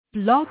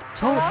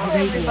Blogtalk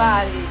Radio.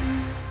 Everybody.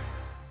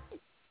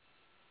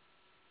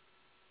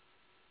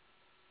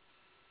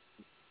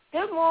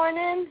 Good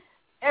morning,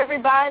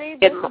 everybody.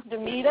 This is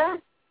Damita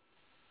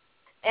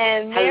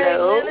and Mary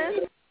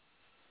Lennon.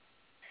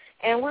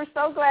 And we're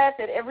so glad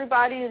that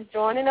everybody is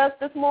joining us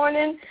this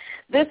morning.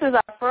 This is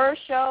our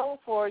first show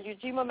for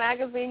Ujima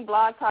Magazine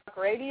Blogtalk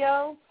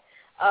Radio.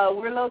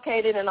 We're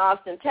located in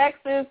Austin,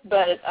 Texas,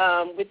 but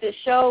with this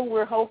show,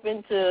 we're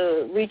hoping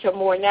to reach a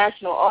more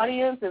national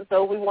audience, and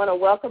so we want to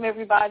welcome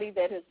everybody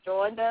that has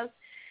joined us,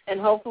 and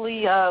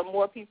hopefully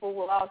more people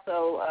will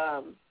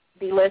also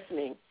be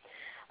listening.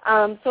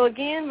 So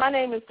again, my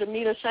name is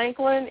Damita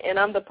Shanklin, and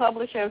I'm the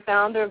publisher and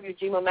founder of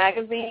Ujima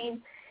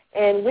Magazine,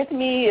 and with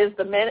me is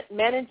the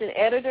managing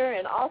editor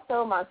and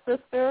also my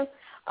sister,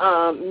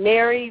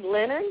 Mary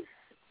Lennon.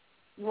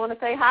 You want to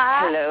say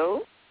hi?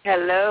 Hello.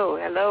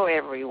 Hello,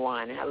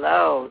 everyone.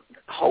 Hello.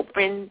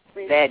 Hoping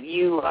that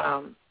you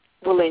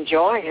will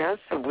enjoy us.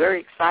 We're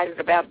excited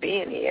about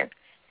being here.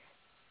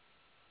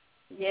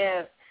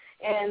 Yes.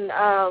 And,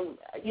 a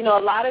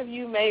lot of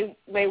you may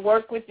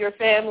work with your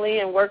family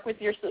and work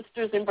with your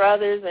sisters and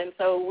brothers, and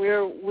so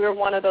we're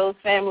one of those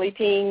family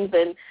teams,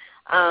 and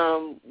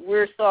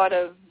we're sort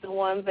of the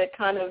ones that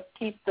kind of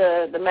keep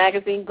the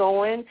magazine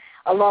going,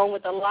 along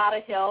with a lot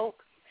of help.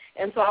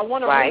 And so I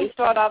want to really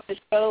start off the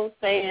show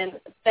saying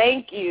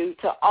thank you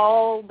to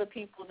all the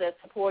people that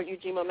support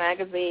Ujima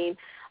Magazine,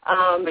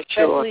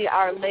 especially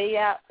our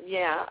layout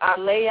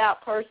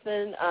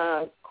person,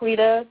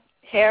 Shaquita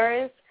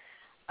Harris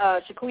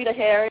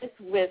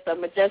with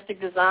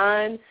Majestic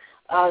Design.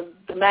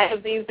 The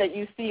magazines that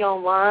you see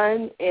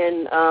online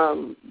and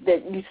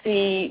that you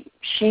see,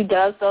 she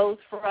does those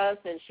for us,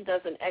 and she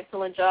does an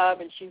excellent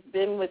job, and she's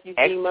been with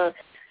Ujima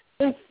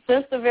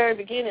since the very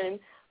beginning.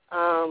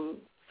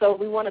 So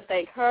we want to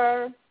thank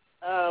her.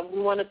 We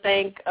want to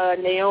thank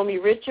Naomi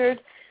Richard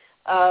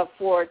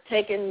for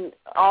taking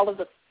all of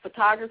the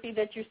photography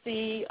that you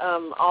see,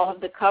 all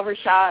of the cover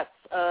shots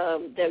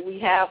that we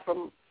have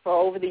for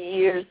over the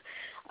years.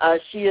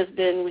 She has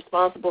been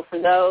responsible for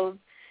those,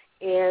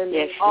 and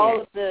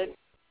all of the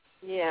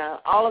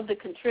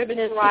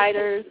contributing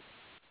writers.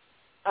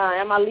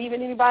 Am I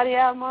leaving anybody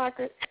out,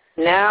 Margaret?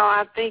 No,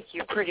 I think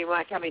you pretty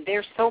much. I mean,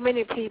 there's so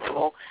many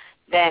people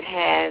that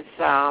has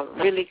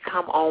really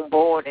come on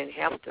board and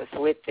helped us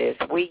with this.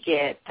 We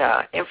get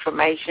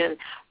information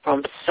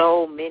from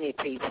so many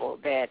people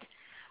that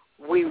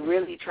we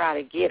really try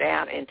to get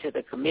out into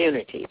the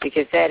community,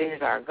 because that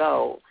is our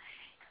goal.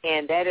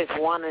 And that is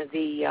one of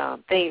the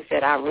things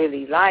that I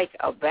really like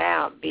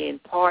about being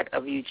part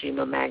of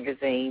Ujima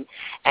Magazine,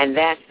 and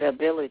that's the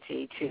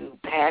ability to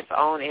pass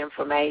on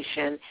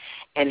information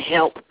and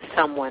help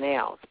someone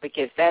else,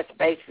 because that's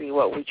basically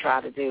what we try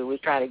to do. We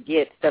try to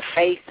get the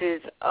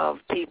faces of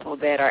people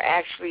that are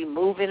actually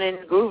moving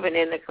and grooving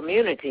in the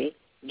community,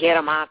 get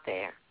them out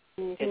there.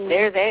 Because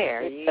they're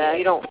there.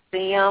 You don't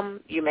see them.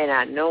 You may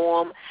not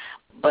know them.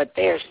 But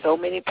there's so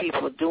many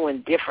people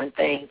doing different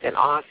things in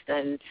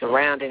Austin,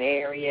 surrounding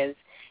areas.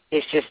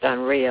 It's just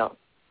unreal.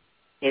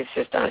 It's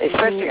just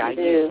especially our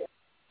youth.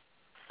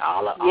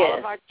 All of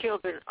our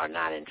children are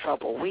not in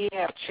trouble. We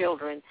have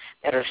children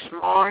that are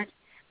smart,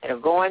 that are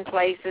going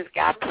places,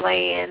 got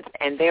plans,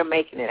 and they're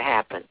making it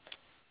happen.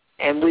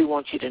 And we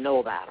want you to know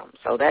about them.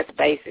 So that's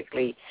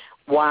basically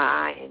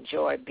why I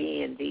enjoy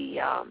being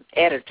the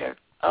editor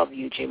of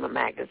Ujima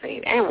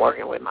Magazine and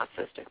working with my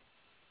sister.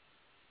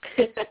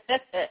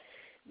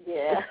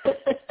 Yeah.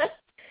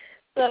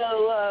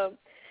 So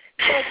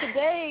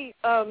today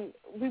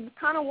we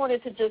kind of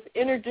wanted to just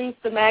introduce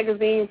the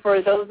magazine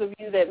for those of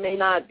you that may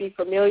not be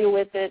familiar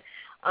with it.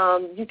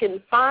 You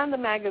can find the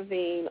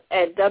magazine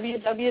at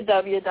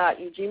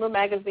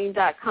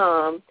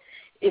www.ujimamagazine.com.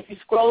 If you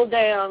scroll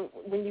down,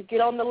 when you get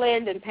on the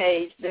landing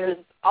page, there's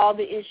all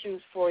the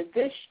issues for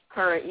this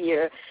current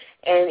year.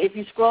 And if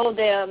you scroll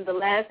down, the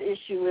last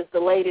issue is the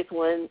latest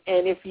one.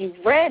 And if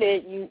you've read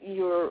it,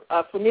 you're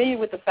familiar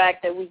with the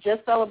fact that we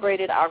just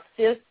celebrated our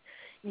 5th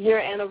year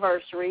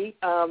anniversary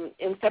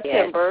in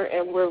September,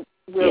 and we're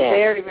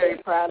very, very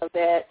proud of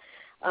that.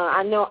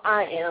 I know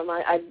I am.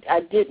 I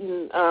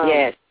didn't.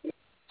 I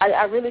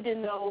really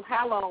didn't know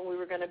how long we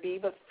were going to be,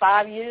 but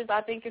 5 years I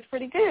think is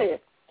pretty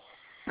good.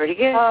 Pretty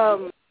good.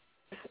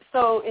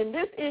 So in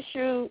this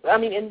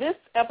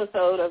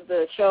episode of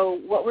the show,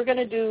 what we're going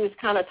to do is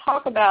kind of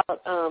talk about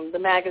the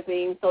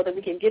magazine so that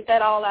we can get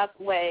that all out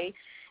the way.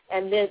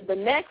 And then the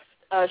next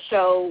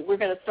show, we're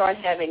going to start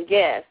having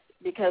guests,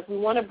 because we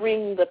want to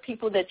bring the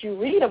people that you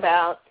read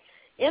about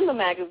in the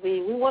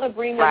magazine, we want to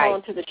bring them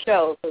onto the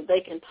show so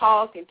they can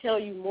talk and tell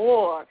you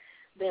more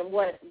than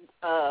what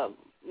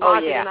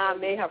Margaret and I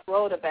may have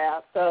wrote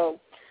about. So,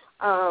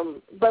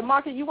 but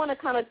Margaret, you want to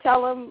kind of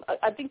tell them,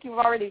 I think you've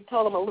already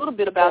told them a little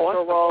bit about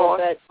your role,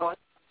 but,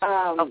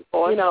 of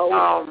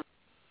course.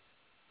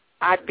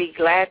 I'd be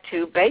glad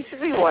to.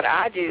 Basically what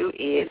I do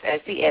is,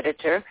 as the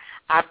editor,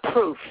 I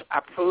proof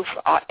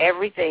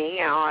everything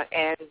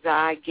as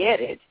I get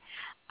it.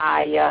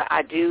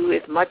 I do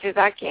as much as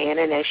I can,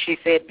 and as she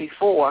said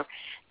before,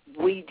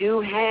 we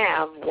do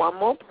have one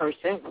more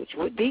person, which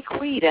would be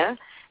Quita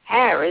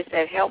Harris,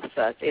 that helps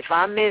us. If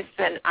I miss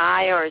an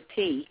I or a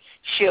T,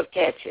 she'll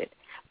catch it.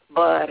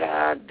 But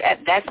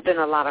that's been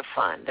a lot of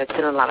fun. That's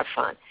been a lot of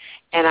fun.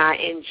 And I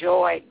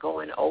enjoy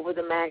going over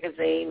the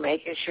magazine,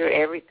 making sure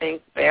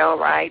everything's spelled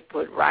right,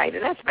 put right,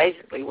 and that's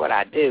basically what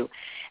I do,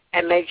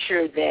 and make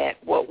sure that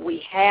what we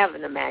have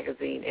in the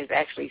magazine is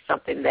actually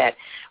something that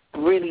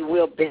really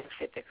will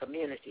benefit the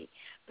community.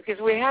 Because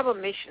we have a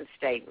mission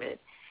statement,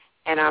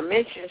 and our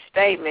mission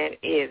statement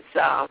is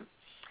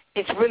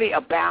it's really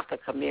about the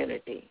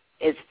community.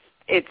 It's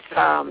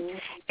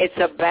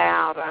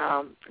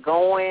about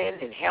going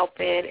and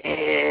helping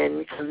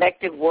and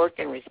collective work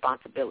and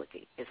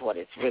responsibility is what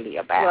it's really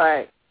about.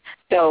 Right.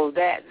 So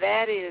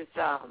that is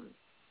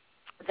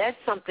that's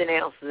something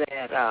else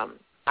that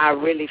I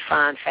really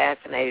find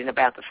fascinating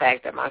about the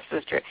fact that my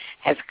sister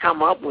has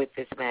come up with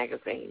this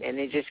magazine, and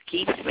it just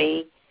keeps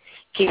me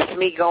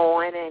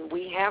going. And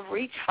we have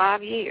reached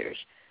 5 years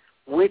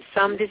with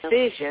some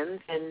decisions,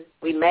 and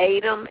we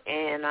made them,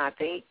 and I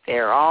think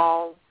they're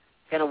all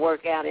going to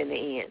work out in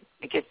the end,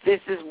 because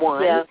this is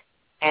one,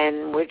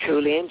 and we're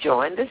truly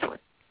enjoying this one.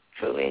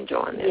 Truly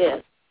enjoying this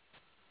one.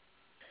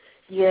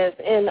 Yes,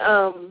 and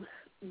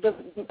the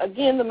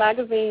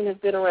magazine has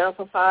been around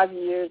for 5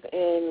 years,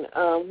 and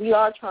we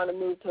are trying to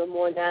move to a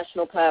more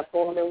national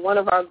platform, and one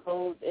of our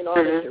goals in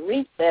order to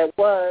reach that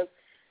was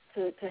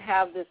to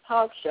have this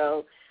talk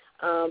show,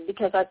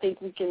 because I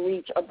think we can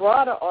reach a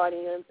broader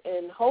audience,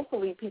 and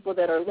hopefully people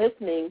that are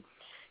listening,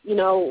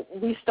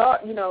 we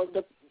start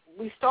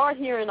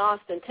here in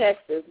Austin,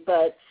 Texas,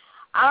 but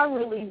I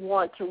really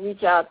want to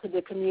reach out to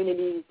the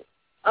communities,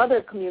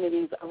 other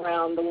communities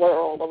around the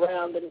world,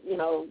 around the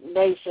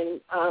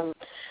nation,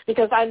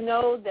 because I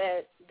know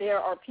that there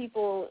are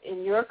people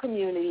in your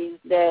communities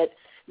that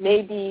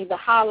may be the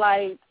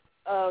highlight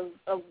of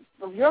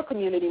your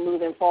community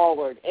moving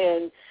forward.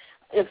 And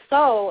if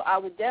so, I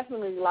would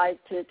definitely like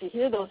to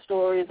hear those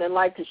stories and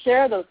like to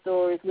share those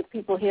stories with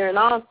people here in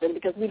Austin,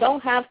 because we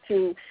don't have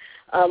to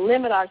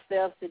limit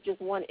ourselves to just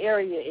one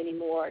area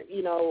anymore.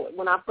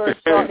 When I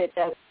first started,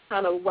 that's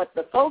kind of what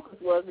the focus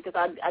was, because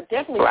I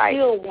definitely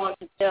still want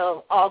to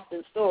tell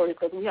Austin stories,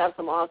 because we have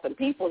some awesome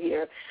people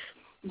here.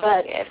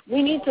 But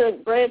we need to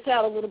branch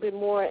out a little bit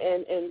more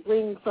and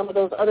bring some of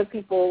those other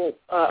people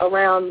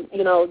around,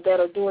 that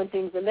are doing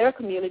things in their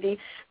community,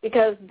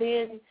 because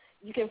then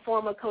you can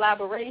form a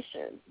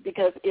collaboration.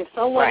 Because if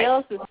someone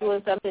else is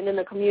doing something in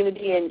the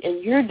community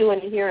and you're doing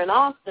it here in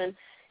Austin,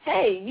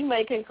 hey, you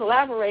can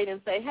collaborate and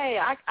say, hey,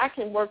 I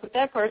can work with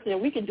that person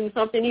and we can do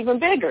something even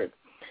bigger.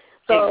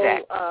 So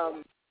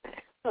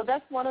so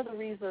that's one of the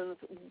reasons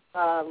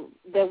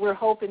that we're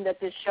hoping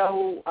that this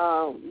show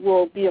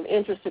will be of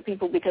interest to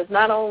people, because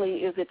not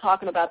only is it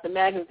talking about the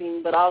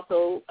magazine, but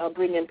also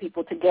bringing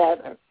people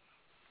together.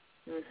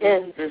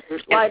 And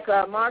like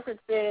Margaret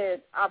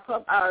said,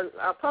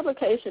 our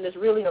publication is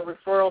really a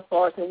referral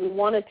source, and we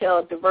want to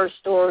tell diverse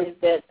stories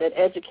that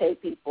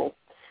educate people.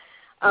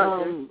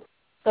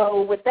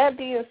 So with that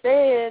being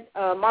said,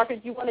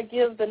 Margaret, you want to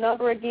give the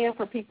number again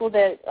for people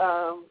that,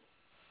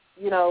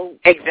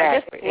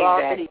 Exactly.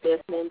 Already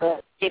listening,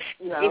 but if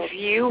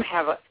you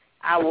have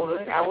I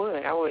would.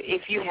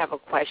 If you have a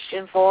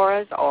question for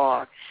us,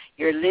 or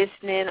you're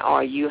listening,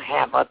 or you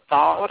have a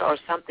thought or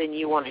something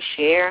you want to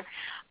share,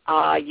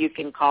 you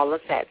can call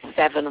us at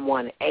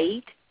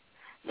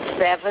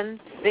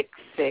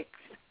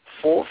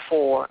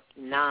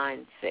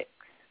 718-766-4496.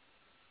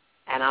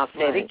 And I'll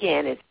say it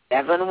again, it's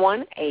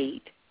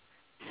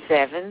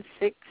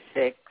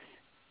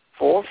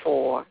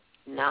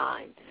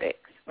 718-766-4496.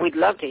 We'd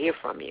love to hear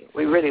from you.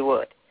 We really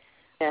would.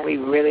 Yeah. We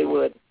really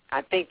would.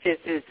 I think this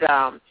is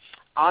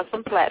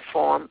awesome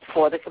platform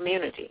for the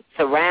community,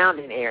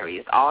 surrounding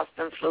areas,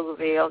 Austin,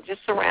 Pflugerville,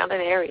 just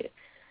surrounding areas.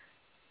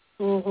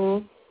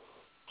 Mhm.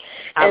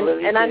 I know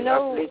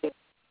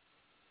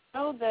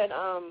that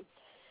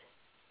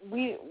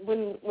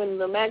when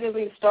the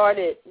magazine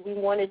started, we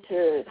wanted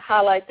to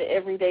highlight the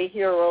everyday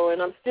hero,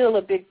 and I'm still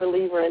a big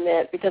believer in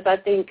that, because I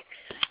think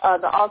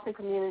the Austin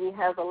community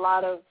has a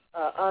lot of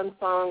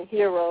unsung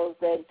heroes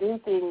that do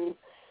things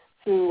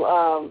to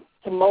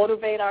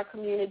motivate our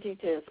community,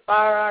 to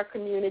inspire our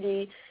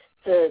community,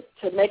 to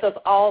make us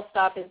all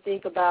stop and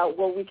think about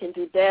what we can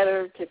do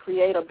better, to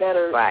create a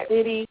better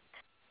city,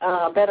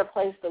 a better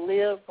place to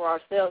live for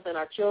ourselves and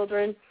our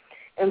children.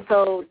 And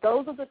so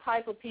those are the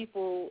type of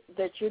people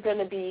that you're going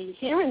to be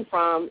hearing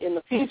from in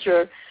the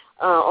future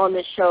on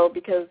this show,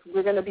 because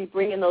we're going to be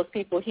bringing those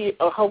people here,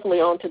 hopefully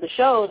onto the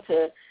show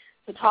to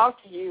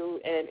talk to you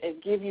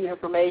and give you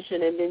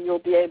information, and then you'll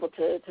be able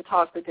to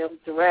talk to them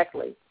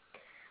directly.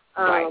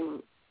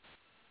 And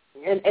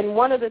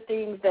one of the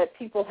things that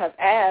people have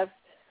asked,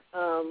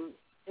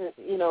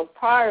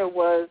 prior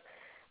was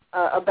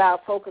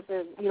about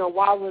focusing,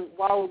 why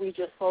were we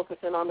just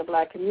focusing on the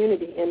black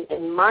community?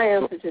 And my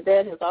answer to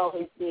that has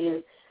always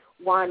been,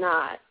 why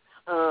not?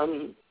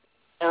 You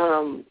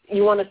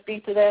want to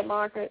speak to that,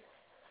 Margaret?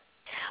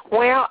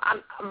 Well,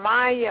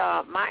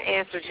 my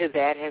answer to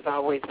that has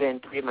always been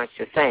pretty much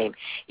the same.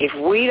 If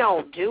we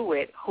don't do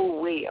it,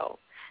 who will?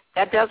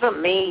 That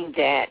doesn't mean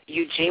that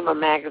Ujima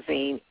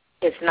Magazine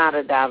is not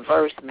a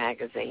diverse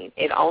magazine.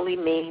 It only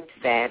means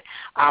that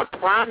our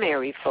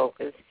primary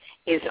focus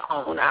is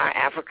on our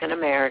African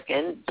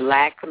American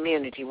Black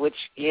community,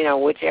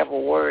 whichever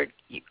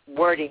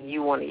wording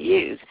you want to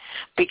use,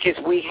 because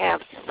we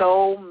have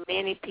so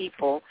many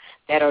people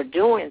that are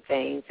doing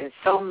things and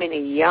so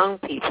many young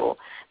people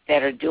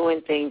that are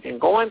doing things and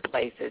going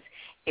places.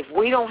 If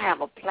we don't have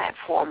a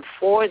platform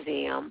for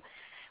them,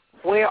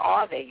 where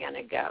are they going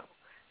to go?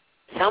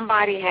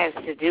 Somebody has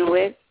to do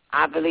it.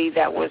 I believe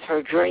that was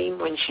her dream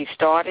when she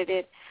started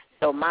it.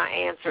 So my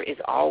answer is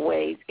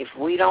always, if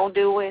we don't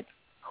do it,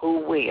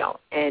 who will?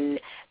 And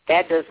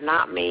that does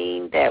not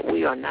mean that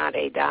we are not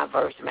a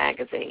diverse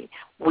magazine.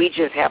 We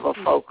just have a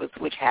focus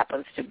which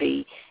happens to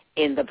be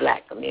in the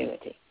Black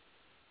community.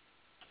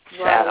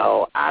 Right.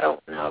 So I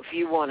don't know if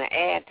you want to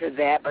add to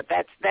that, but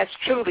that's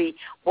truly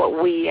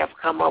what we have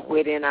come up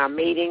with in our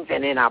meetings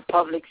and in our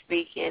public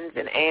speakings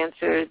and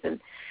answers, and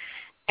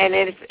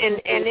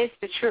it's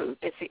the truth.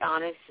 It's the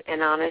honest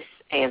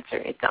answer.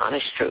 It's the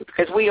honest truth,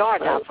 because we are a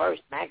diverse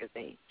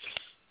magazine.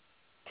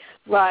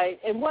 Right,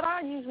 and what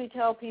I usually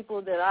tell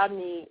people that I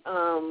meet,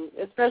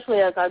 especially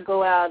as I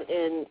go out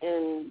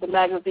and the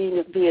magazine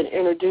is being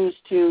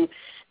introduced to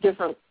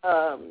different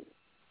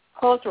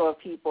cultural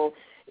people,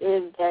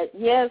 is that,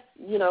 yes,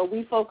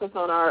 we focus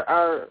on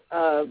our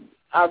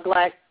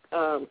Black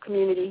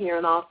community here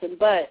in Austin,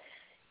 but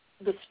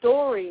the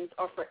stories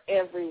are for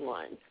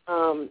everyone.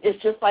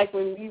 It's just like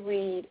when we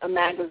read a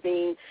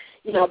magazine,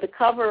 the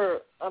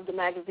cover of the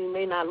magazine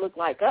may not look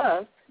like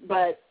us,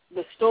 but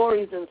the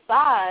stories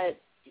inside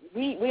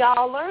we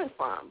all learn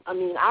from. I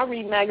mean, I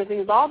read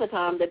magazines all the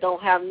time that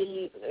don't have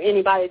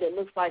anybody that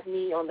looks like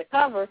me on the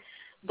cover,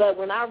 but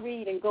when I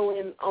read and go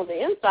in on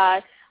the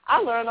inside, I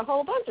learn a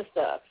whole bunch of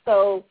stuff.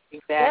 So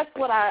That's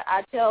what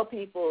I tell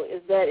people,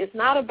 is that it's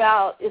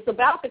about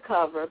the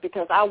cover,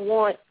 because I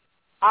want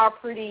our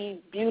pretty,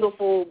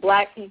 beautiful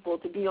Black people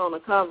to be on the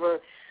cover,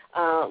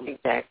 and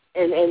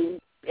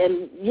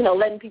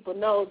letting people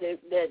know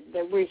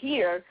that we're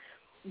here,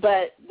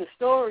 but the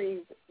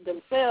stories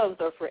themselves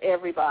are for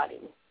everybody.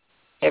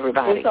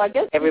 Everybody. And so I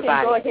guess we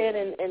can go ahead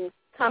and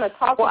kind of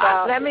talk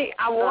about. Let me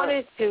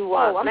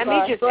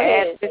just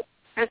add.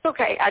 That's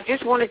okay. I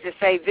just wanted to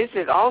say this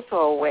is also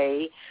a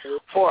way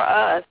for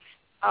us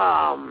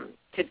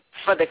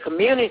for the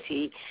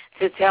community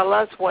to tell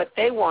us what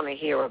they want to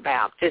hear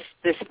about, this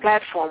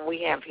platform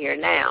we have here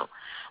now,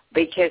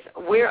 because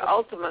we're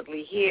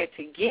ultimately here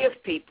to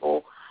give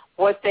people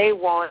what they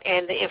want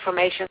and the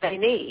information they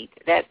need.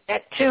 That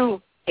too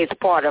is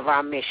part of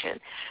our mission.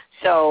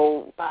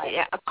 So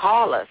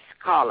call us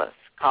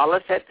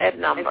at that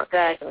number.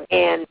 Exactly.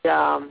 And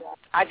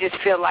I just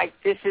feel like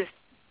this is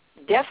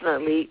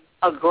definitely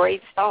a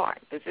great start.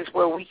 This is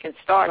where we can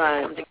start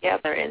to come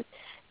together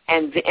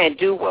and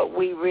do what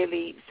we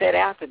really set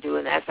out to do,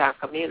 and that's our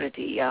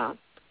community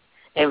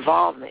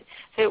involvement.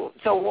 So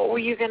what were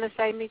you going to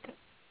say, Mika?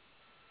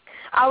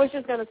 I was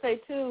just going to say,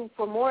 too,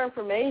 for more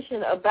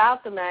information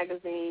about the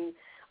magazine,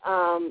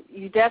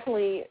 you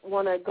definitely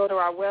want to go to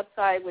our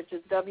website, which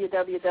is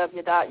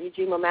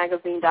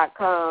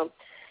www.ujimamagazine.com.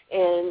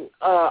 And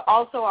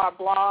also our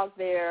blog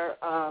there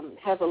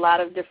has a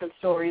lot of different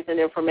stories and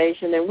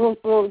information, and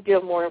we'll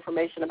give more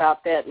information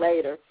about that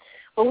later.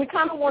 But we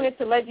kind of wanted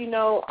to let you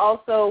know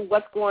also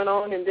what's going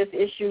on in this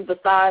issue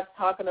besides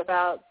talking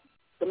about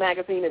the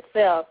magazine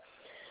itself.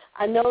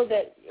 I know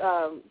that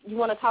you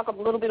want to talk a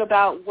little bit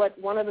about what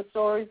one of the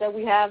stories that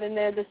we have in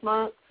there this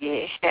month.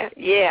 Yeah.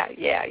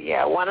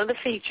 One of the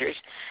features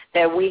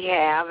that we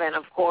have, and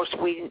of course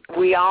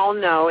we all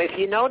know, if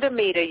you know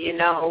Damita, you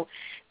know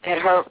that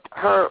her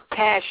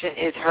passion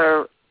is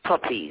her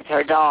puppies,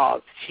 her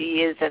dogs.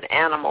 She is an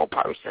animal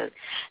person.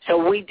 So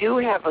we do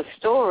have a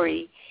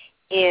story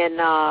in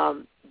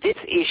this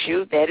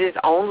issue that is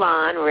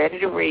online, ready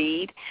to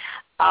read.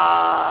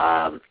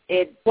 I'm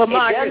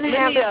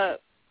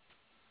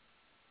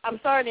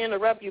sorry to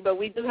interrupt you, but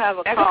we do have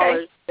a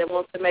caller that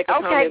wants to make a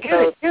comment.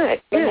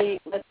 Good.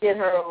 Let's get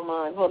her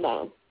online. Hold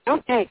on.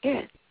 Okay,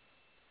 good.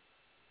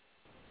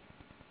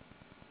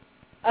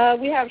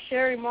 We have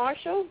Sherry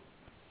Marshall.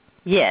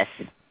 Yes.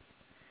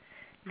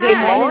 Good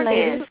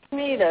morning,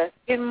 Damita.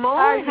 Good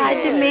morning. Hi,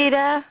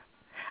 Damita.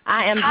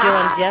 I am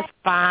doing just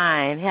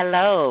fine.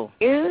 Hello.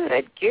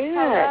 Good.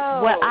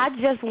 Hello. Well, I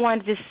just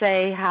wanted to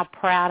say how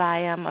proud I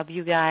am of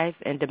you guys.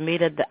 And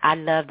Damita, I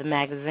love the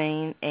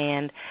magazine.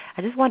 And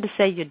I just wanted to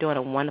say you're doing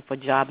a wonderful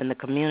job in the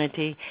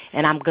community.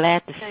 And I'm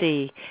glad to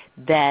see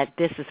that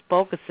this is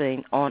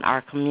focusing on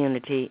our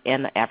community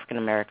and the African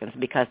Americans,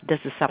 because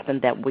this is something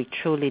that we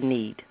truly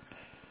need.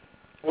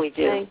 We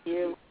do. Thank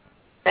you.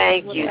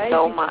 Thank you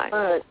so much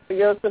for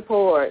your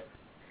support.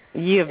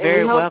 You're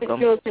very welcome.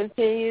 And we hope that you'll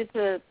continue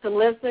to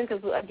listen,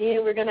 because,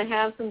 again, we're going to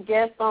have some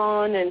guests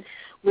on, and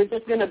we're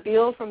just going to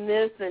build from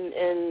this, and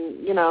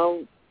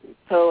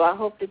so I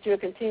hope that you'll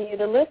continue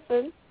to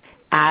listen.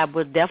 I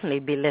will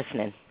definitely be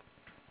listening.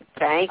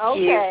 Thank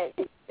you.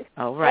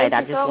 All right.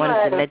 I just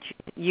wanted to let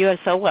you are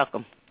so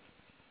welcome.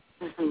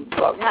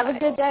 Have a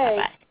good day.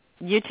 Bye-bye.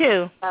 You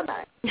too.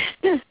 Bye-bye.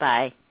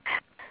 Bye.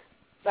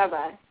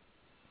 Bye-bye.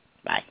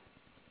 Bye.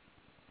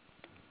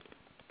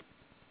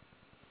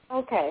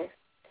 Okay.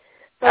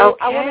 So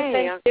I want to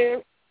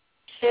thank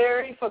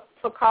Sherry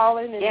for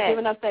calling and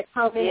giving us that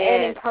comment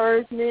and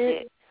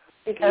encouragement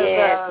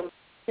because,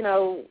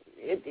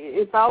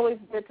 it's always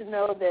good to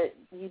know that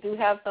you do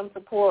have some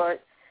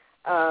support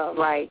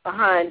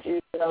behind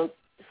you. So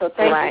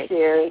thank you,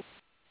 Sherry.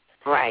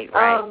 Right.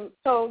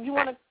 So you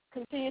want to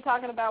continue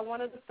talking about one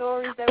of the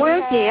stories that we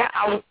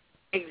have?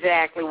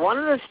 Exactly. One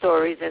of the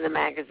stories in the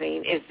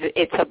magazine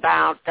it's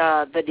about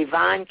the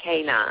Divine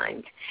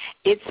Canines.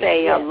 It's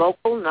a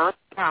local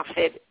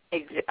nonprofit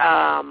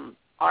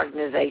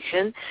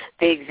organization.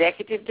 The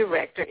executive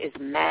director is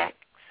Max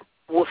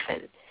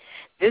Woofin.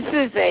 This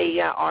is a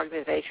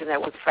organization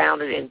that was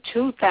founded in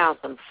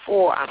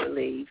 2004, I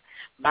believe,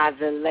 by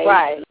the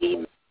late Lee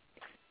Max.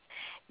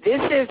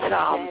 This is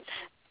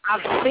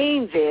I've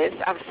seen this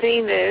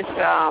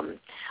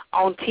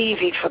on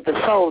TV for the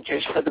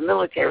soldiers, for the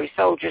military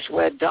soldiers,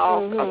 where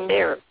dogs are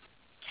there.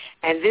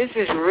 And this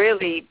is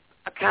really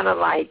kind of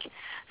like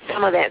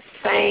some of that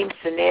same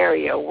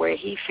scenario where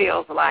he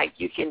feels like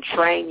you can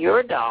train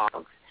your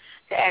dogs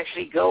to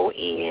actually go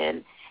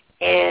in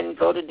and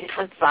go to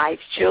different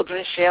sites,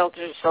 children's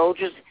shelters,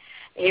 soldiers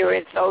here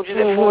in Soldiers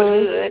at Fort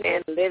Hood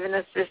and living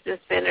assistance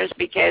centers,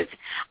 because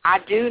I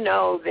do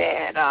know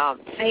that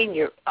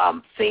senior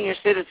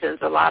citizens,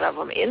 a lot of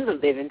them in the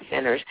living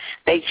centers,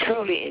 they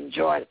truly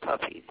enjoy the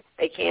puppies.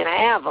 They can't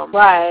have them.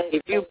 Right.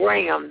 If you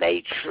bring them,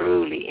 they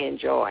truly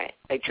enjoy it.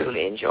 They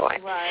truly enjoy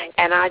it. Right.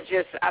 And I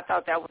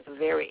thought that was a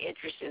very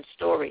interesting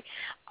story.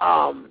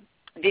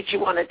 Did you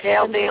want to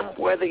tell them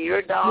whether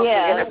your dog is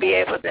going to be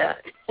able to?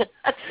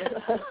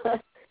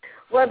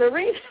 Well, the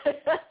reason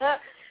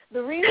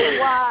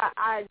why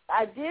I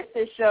did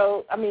this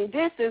show,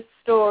 this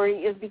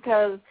story is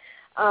because,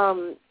 a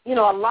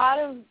lot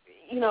of,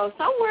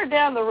 somewhere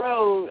down the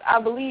road, I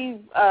believe,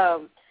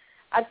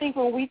 I think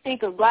when we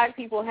think of black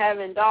people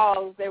having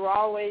dogs, they were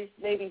always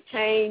maybe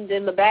chained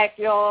in the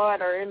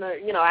backyard or in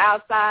the,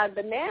 outside.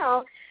 But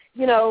now,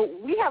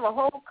 we have a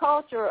whole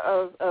culture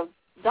of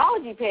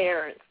doggy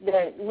parents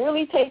that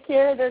really take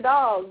care of their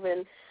dogs.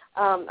 And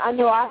I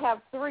know I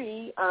have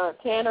 3,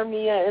 Tanner,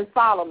 Mia, and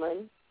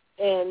Solomon.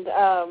 And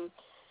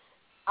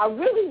I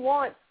really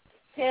want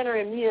Tanner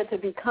and Mia to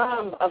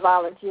become a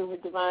volunteer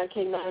with Divine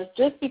Canines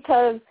just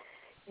because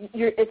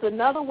it's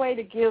another way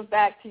to give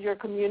back to your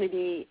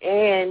community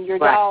and your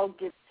dog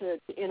gets to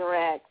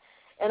interact.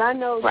 And I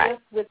know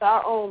just with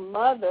our own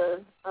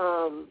mother,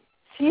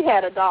 she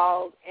had a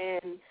dog,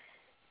 and,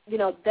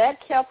 that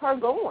kept her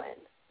going.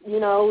 When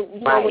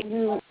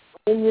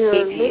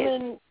you're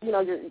living,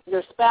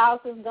 your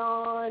spouse is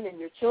gone and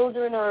your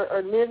children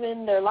are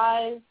living their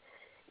lives,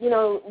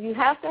 you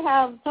have to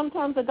have,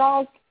 sometimes a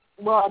dog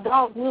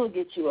will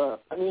get you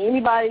up.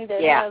 Anybody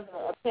that has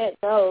a pet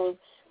knows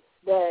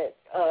that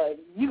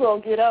you're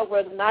going to get up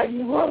whether or not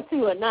you want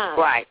to or not.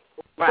 Right.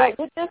 But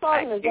with this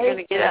organization, you're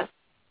going to get up.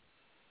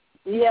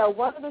 Yeah,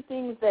 one of the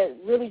things that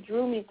really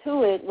drew me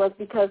to it was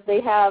because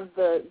they have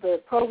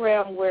the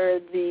program where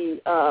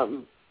they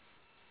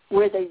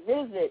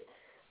visit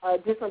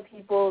different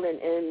people,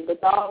 and the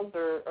dogs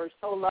are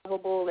so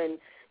lovable, and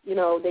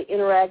they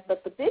interact.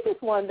 But the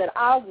biggest one that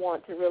I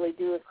want to really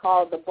do is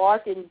called the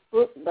Barking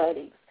Book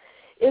Buddies.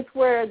 It's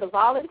where the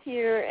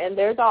volunteer and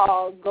their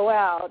dog go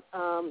out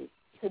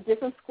to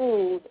different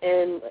schools,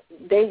 and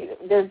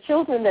they're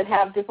children that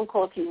have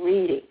difficulty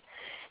reading.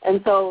 And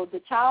so the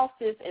child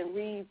sits and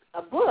reads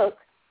a book,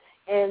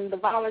 and the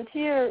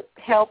volunteer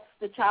helps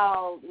the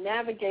child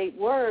navigate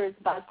words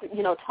by,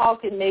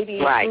 talking maybe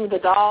through the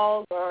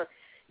dog, or,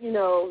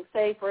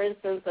 say, for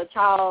instance, a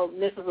child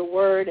misses a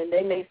word, and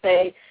they may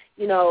say,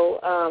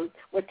 well,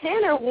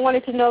 Tanner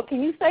wanted to know,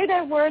 can you say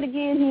that word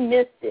again? He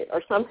missed it,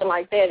 or something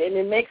like that, and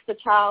it makes the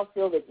child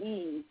feel at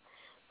ease.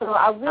 So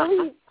I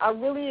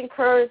really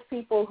encourage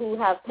people who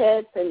have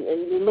pets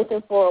and you're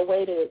looking for a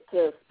way to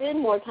spend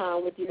more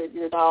time with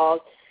your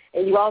dog,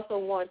 and you also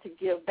want to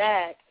give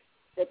back,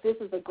 that this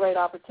is a great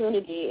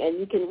opportunity, and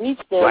you can reach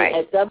them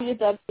at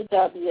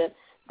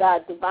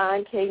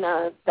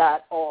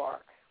www.divinecanines.org.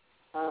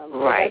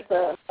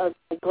 That's a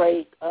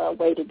great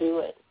way to do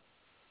it.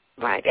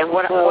 Right. And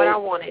what I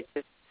wanted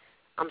to,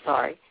 I'm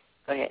sorry,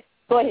 go ahead.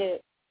 Go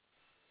ahead.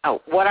 Oh,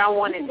 what I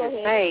wanted to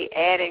say,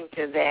 adding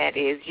to that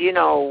is,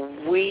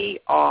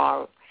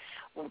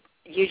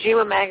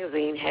 Ujima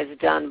Magazine has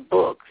done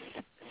books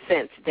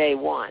since day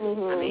one.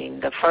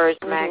 The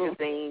first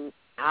magazine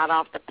out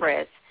off the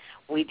press,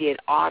 we did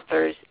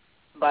authors,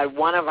 but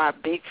one of our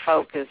big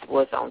focus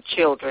was on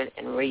children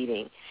and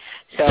reading.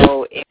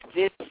 So if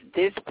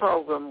this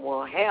program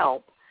will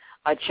help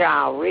a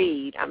child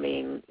read,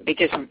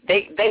 because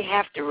they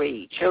have to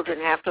read. Children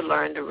have to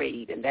learn to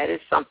read, and that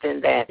is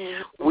something that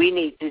we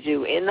need to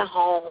do in the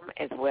home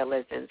as well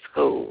as in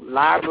school.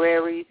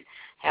 Libraries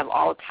have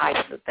all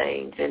types of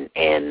things, and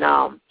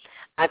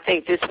I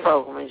think this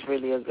program is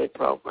really a good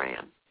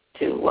program.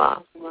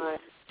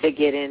 to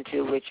get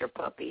into with your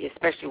puppy,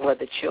 especially where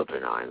the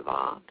children are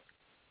involved.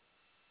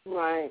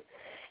 Right.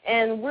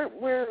 And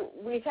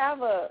we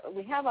have a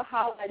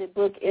highlighted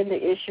book in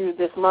the issue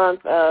this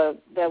month that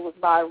was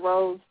by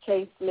Rose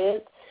Chase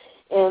Smith,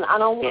 and I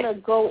don't want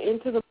to go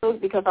into the book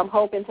because I'm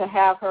hoping to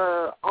have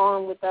her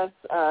on with us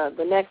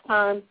the next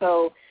time.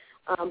 So,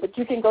 but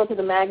you can go to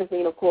the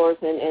magazine, of course,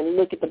 and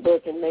look at the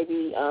book and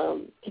maybe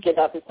pick it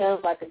up. It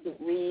sounds like a good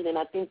read, and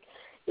I think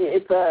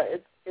it's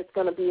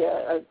going to be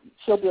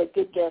she'll be a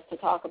good guest to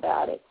talk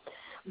about it.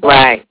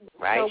 But,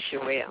 right, she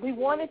will. We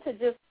wanted to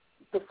just.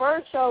 The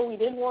first show, we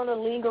didn't want to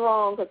linger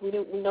on because we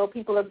know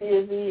people are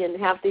busy and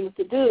have things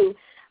to do.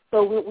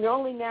 So we're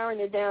only narrowing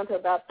it down to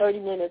about 30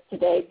 minutes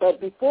today.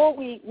 But before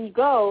we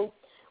go,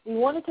 we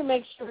wanted to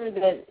make sure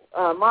that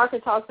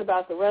Margaret talks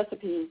about the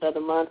recipes of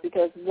the month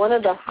because one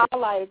of the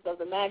highlights of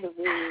the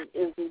magazine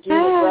is the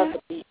Ujima's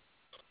recipe.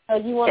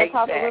 You want to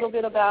talk a little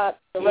bit about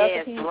the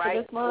recipes for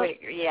this month?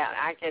 Quick. Yeah,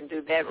 I can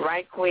do that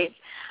right quick.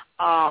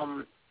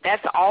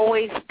 That's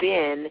always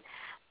been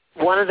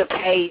one of the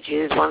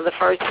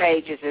first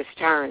pages is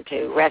turned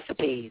to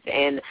recipes.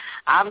 And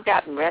I've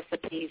gotten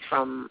recipes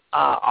from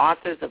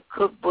authors of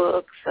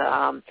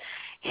cookbooks,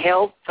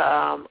 health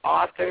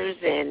authors,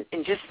 and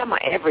just some of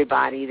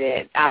everybody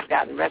that I've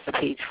gotten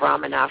recipes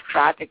from, and I've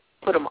tried to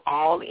put them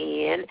all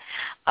in,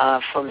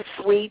 from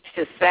sweets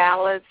to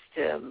salads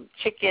to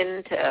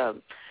chicken to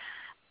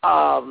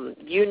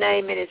you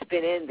name it, it's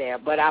been in there.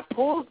 But I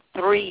pulled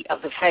 3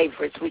 of the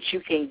favorites, which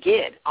you can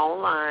get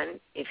online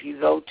if you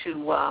go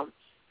to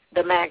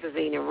the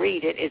magazine and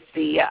read it. It's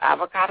the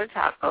avocado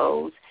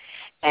tacos,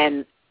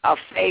 and a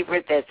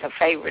favorite that's a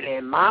favorite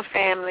in my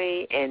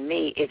family and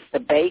me, it's the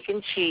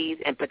bacon, cheese,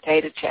 and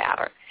potato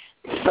chowder.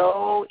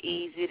 So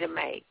easy to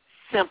make.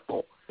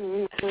 Simple,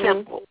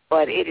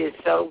 but it is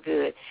so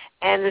good.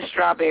 And the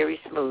strawberry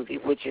smoothie,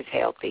 which is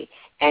healthy.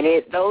 And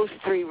those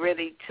 3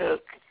 really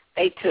took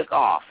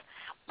off.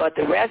 But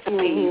the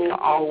recipes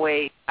are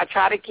always, I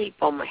try to keep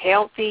them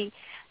healthy,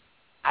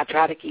 I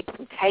try to keep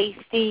them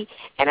tasty,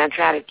 and I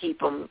try to keep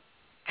them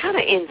kind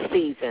of in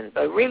season.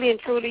 But really and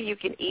truly, you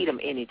can eat them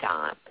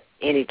anytime.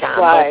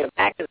 Right. But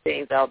the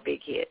magazines are a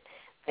big hit.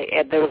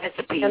 The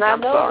recipes, and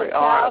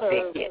are a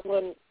big hit.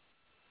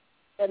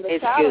 And the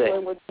chowder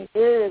one would be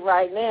good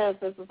right now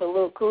since it's a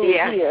little cool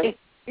here.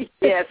 Yeah,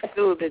 it's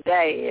cool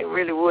today. It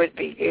really would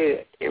be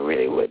good. It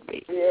really would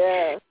be.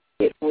 Yeah.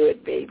 It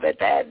would be. But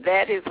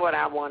that is what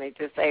I wanted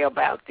to say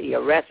about the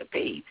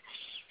recipes.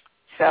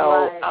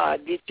 So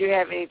did you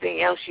have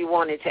anything else you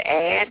wanted to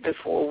add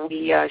before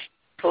we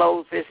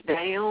close this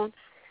down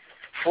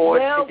for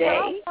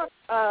today? What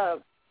I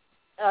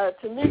want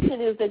to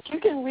mention is that you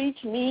can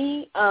reach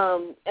me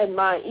at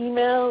my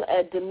email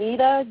at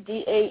Damita,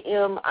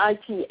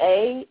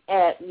 DAMITA,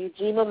 at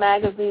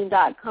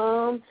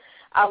UjimaMagazine.com.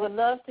 I would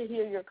love to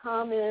hear your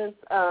comments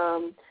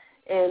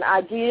and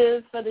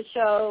ideas for the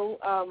show.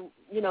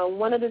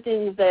 One of the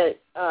things that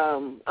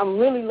I'm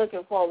really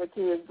looking forward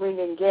to is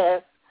bringing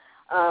guests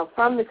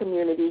from the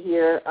community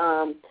here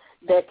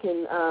that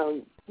can,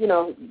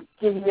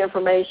 give you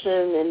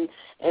information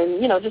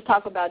and just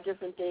talk about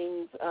different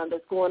things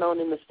that's going on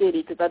in the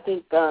city. Because I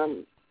think,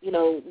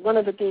 one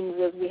of the things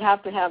is we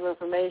have to have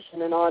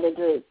information in order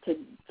to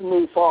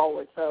move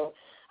forward. So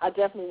I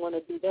definitely want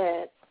to do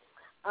that.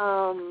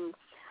 I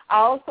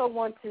also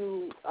want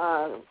to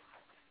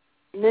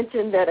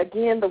mention that,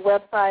 again, the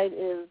website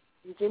is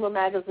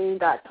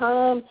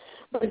UjimaMagazine.com.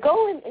 But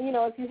go and,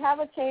 if you have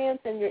a chance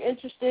and you're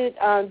interested,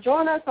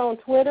 join us on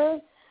Twitter.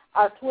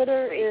 Our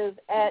Twitter is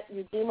at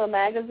Ujima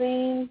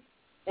Magazine,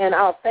 and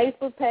our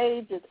Facebook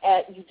page is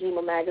at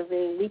Ujima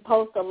Magazine. We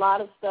post a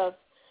lot of stuff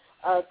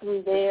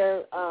through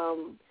there.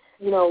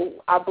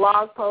 Our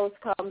blog post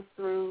comes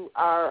through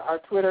our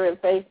Twitter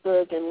and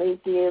Facebook and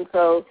LinkedIn.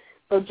 So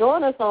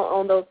join us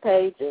on those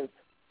pages.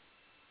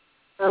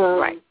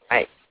 Right.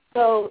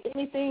 So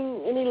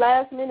any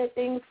last-minute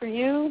things for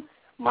you,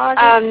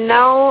 Margaret?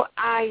 No,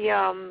 I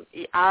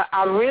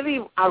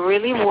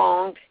really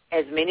want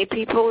as many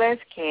people as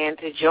can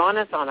to join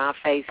us on our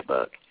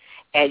Facebook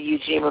at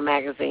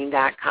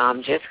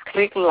UjimaMagazine.com. Just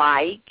click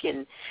like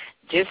and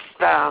just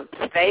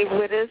stay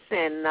with us.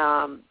 And,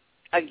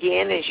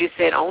 again, as you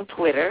said, on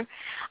Twitter,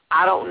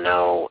 I don't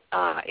know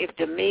if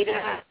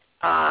Damita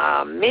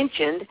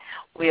mentioned,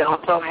 we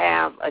also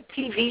have a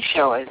TV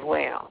show as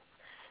well.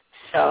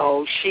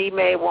 So she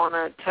may want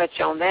to touch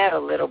on that a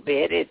little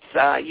bit. It's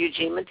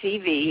Ujima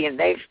TV, and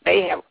they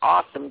have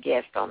awesome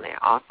guests on there,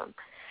 awesome.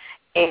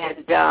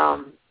 And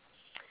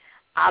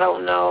I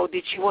don't know,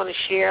 did you want to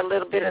share a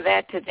little bit of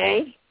that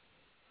today?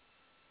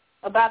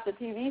 About the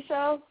TV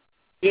show?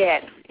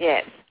 Yes.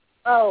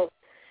 Oh,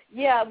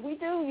 yeah, we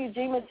do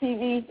Ujima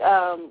TV,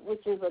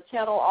 which is a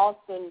Channel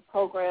Austin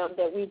program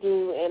that we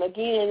do. And,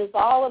 again, it's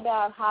all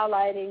about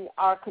highlighting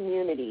our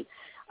community.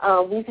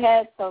 We've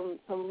had some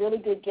really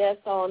good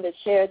guests on that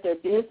shared their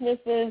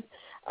businesses,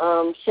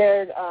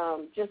 shared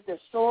just their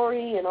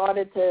story in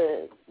order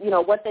to,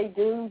 what they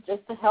do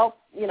just to help,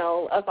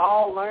 us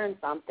all learn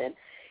something.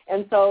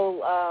 And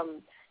so,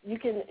 you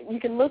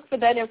can look for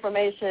that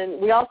information.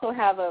 We also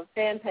have a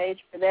fan page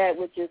for that,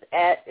 which is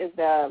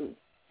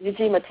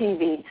Ujima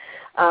TV.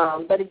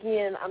 But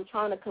again, I'm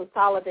trying to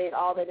consolidate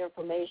all that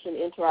information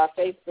into our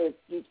Facebook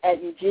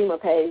at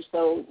Ujima page,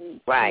 so you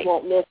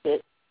won't miss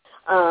it.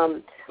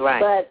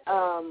 But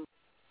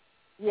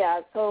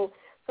yeah, so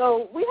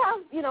we have,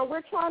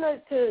 we're trying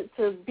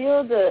to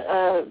build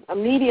a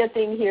media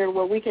thing here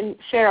where we can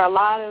share a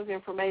lot of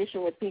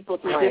information with people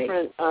through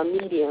different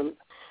mediums.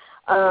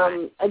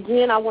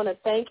 Again, I want to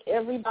thank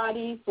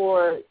everybody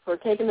for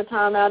taking the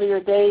time out of your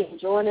day and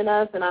joining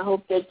us, and I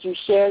hope that you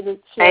share the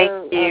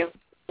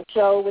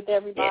show with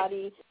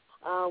everybody.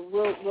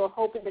 We're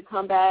hoping to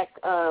come back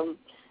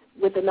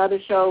with another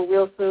show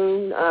real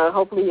soon,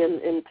 hopefully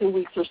in 2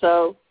 weeks or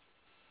so.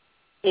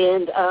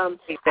 And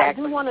I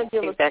do want to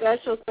give a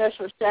special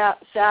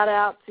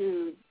shout-out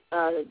to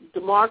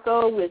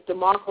DeMarco with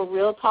DeMarco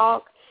Real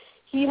Talk.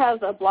 He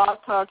has a blog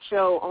talk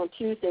show on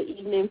Tuesday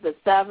evenings at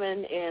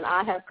 7, and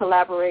I have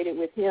collaborated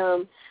with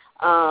him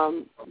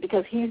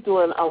because he's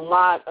doing a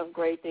lot of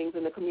great things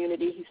in the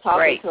community. He's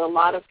talking to a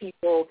lot of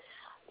people.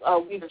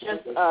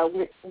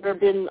 We've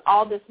been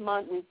all this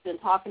month, we've been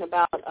talking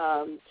about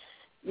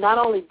not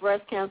only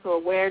breast cancer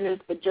awareness,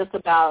 but just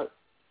about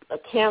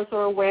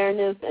cancer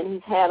awareness, and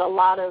he's had a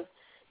lot of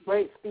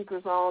great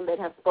speakers on that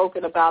have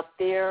spoken about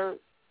their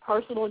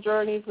personal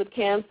journeys with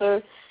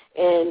cancer,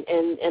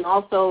 and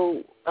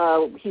also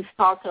he's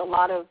talked to a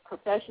lot of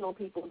professional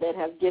people that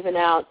have given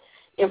out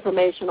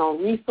information on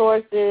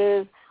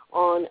resources,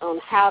 on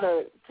how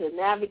to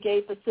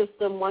navigate the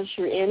system once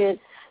you're in it.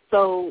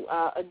 So,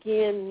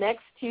 again,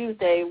 next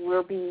Tuesday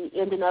we'll be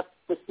ending up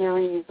the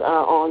series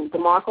on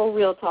DeMarco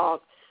Real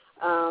Talk,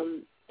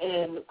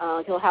 and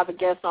he'll have a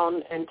guest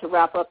on and to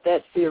wrap up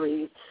that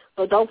series.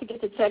 So don't forget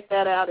to check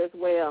that out as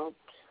well.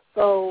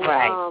 So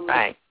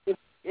I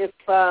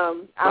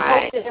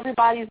hope that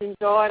everybody's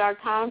enjoyed our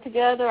time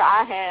together.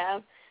 I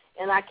have,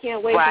 and I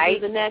can't wait to do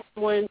the next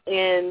one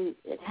and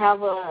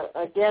have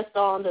a guest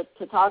on to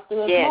talk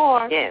to us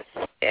more. Yes.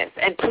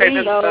 And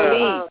please,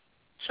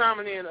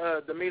 chiming in,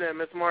 Damita and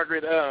Miss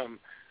Margaret.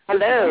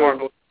 Hello.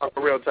 Margaret,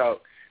 Real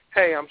Talk.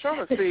 Hey, I'm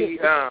trying to see.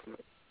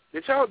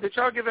 Did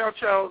y'all give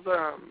out y'all's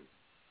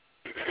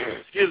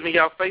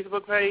y'all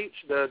Facebook page,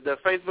 the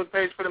Facebook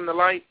page for them to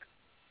like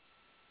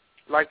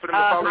for them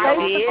to follow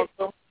y'all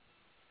on?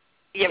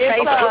 Your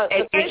Facebook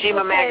at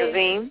Ujima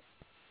Magazine.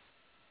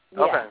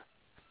 Okay.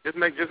 Just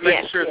make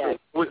sure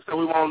so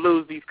we won't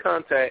lose these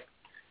contacts,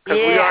 because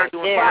we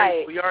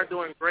are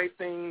doing great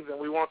things, and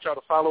we want y'all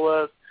to follow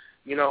us.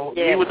 Me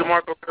with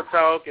DeMarco Real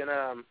Talk, and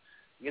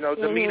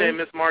Damita and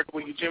Miss Margaret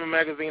with Ujima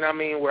Magazine. I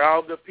mean, we're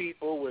all good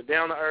people. We're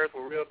down to earth.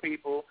 We're real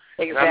people.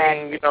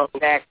 Exactly. And I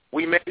mean,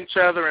 we met each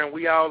other, and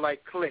we all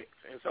clicked.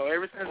 And so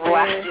ever since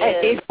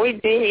then, we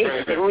did.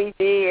 Ever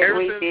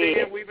since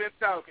then, we've been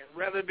talking.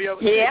 Rather be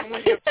able to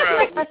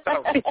we're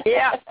talking.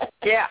 Yeah.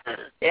 That's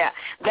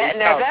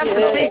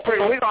the secret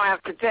we're gonna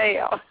have to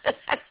tell.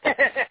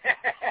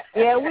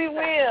 Yeah, we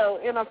will.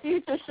 In a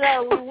future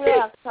show, we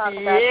will have to talk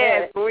about that.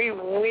 Yes, we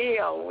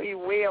will.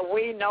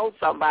 We know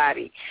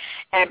somebody.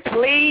 And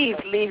please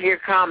leave your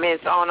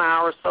comments on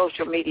our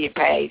social media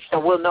page so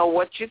we'll know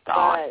what you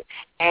thought. Right.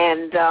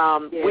 And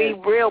we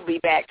will be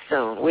back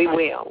soon. We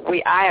will.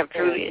 I have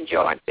truly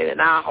enjoyed it,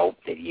 and I hope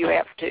that you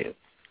have too.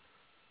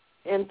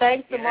 And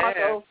thanks to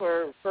Marco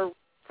for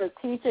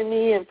teaching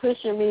me and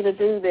pushing me to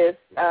do this.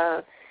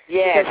 Because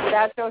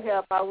without your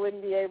help, I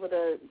wouldn't be able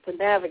to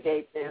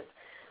navigate this.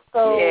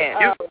 So,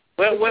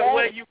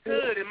 well, you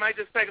could. It might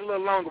just take a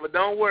little longer, but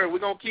don't worry. We're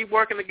going to keep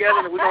working together,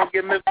 and we're going to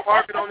get Miss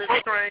Margaret on this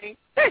train,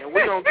 and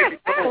we're going to get it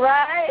going.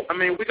 Right. I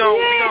mean, we're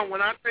going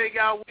when I tell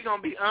y'all, we're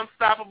going to be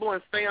unstoppable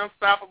and stay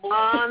unstoppable.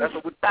 That's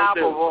what we're going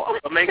to do.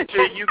 But make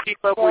sure you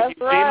keep up with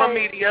Ujima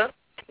Media,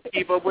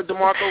 keep up with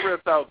DeMarco Real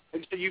Talk.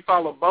 Make sure you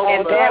follow both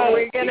of us. And that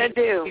we're going to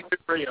do.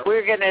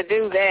 We're going to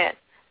do that.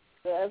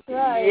 That's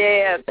right.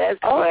 Yeah, that's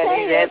funny.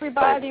 Okay,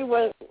 everybody.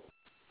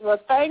 Well,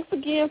 thanks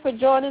again for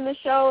joining the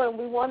show, and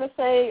we want to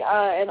say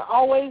and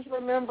always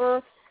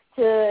remember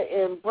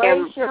to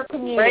embrace your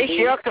community. Embrace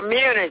your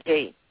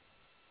community.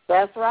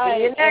 That's right.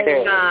 See you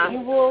next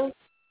time.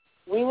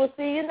 We will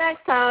see you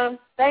next time.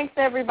 Thanks,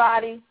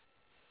 everybody.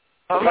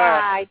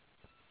 Bye-bye.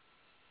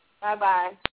 Bye-bye.